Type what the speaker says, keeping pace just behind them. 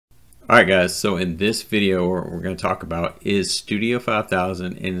Alright guys, so in this video what we're going to talk about is Studio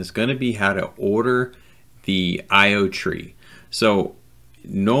 5000, and it's going to be how to order the IO tree. So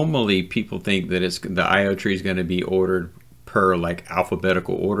normally people think that the IO tree is going to be ordered per like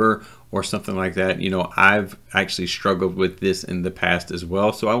alphabetical order or something like that. You know, I've actually struggled with this in the past as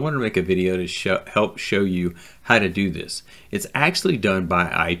well, so I want to make a video to help show you how to do this. It's actually done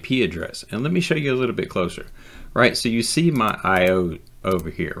by IP address, and let me show you a little bit closer. Right, so you see my IO over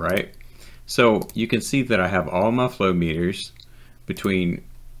here, right? So you can see that I have all my flow meters between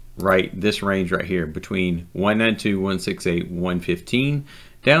this range right here, between 192.168.115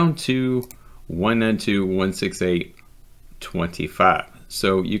 down to 192.168.25.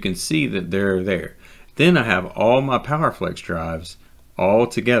 So you can see that they're there. Then I have all my PowerFlex drives all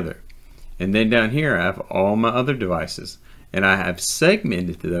together. And then down here I have all my other devices. And I have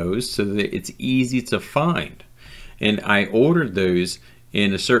segmented those so that it's easy to find. And I ordered those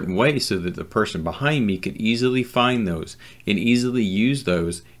in a certain way so that the person behind me could easily find those and easily use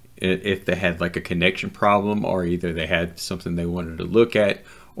those if they had like a connection problem, or either they had something they wanted to look at,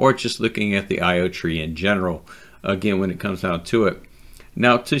 or just looking at the IO tree in general, again, when it comes down to it.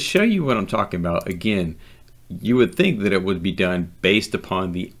 Now, to show you what I'm talking about, again, you would think that it would be done based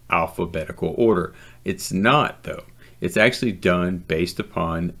upon the alphabetical order. It's not, though. It's actually done based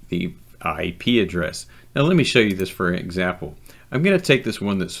upon the IP address. Now let me show you this for an example. I'm going to take this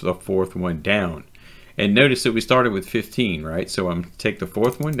one that's the fourth one down, and notice that we started with 15, right? So I'm going to take the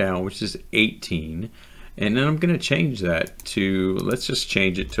fourth one down, which is 18, and then I'm going to change that to, let's just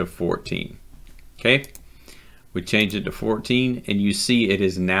change it to 14. Okay, we change it to 14, and you see it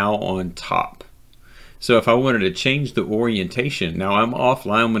is now on top. So if I wanted to change the orientation, now I'm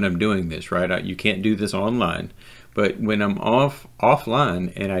offline when I'm doing this, right? You can't do this online. But when I'm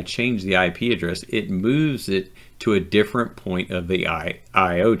offline and I change the IP address, it moves it to a different point of the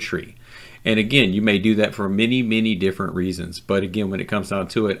IO tree. And again, you may do that for many different reasons. But again, when it comes down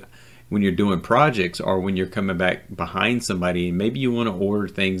to it, when you're doing projects or when you're coming back behind somebody and maybe you want to order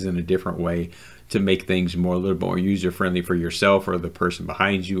things in a different way to make things a little more user-friendly for yourself or the person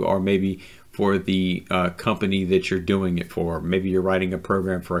behind you, or maybe for the company that you're doing it for. Maybe you're writing a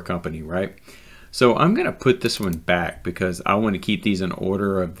program for a company, right? So I'm going to put this one back because I want to keep these in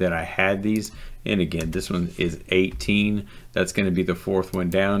order of that I had these. And again, this one is 18. That's going to be the fourth one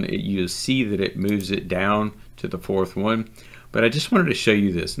down. You'll see that it moves it down to the fourth one. But I just wanted to show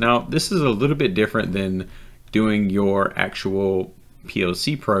you this. Now, this is a little bit different than doing your actual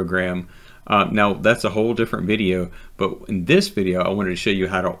PLC program. Now, that's a whole different video. But in this video, I wanted to show you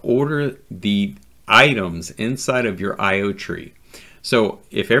how to order the items inside of your IO tree. So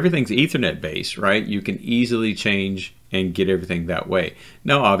if everything's Ethernet based, right, you can easily change and get everything that way.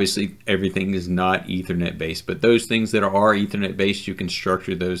 Now, obviously, everything is not Ethernet based, but those things that are Ethernet based, you can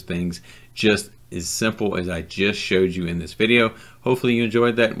structure those things just as simple as I just showed you in this video. Hopefully you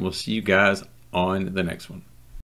enjoyed that, and we'll see you guys on the next one.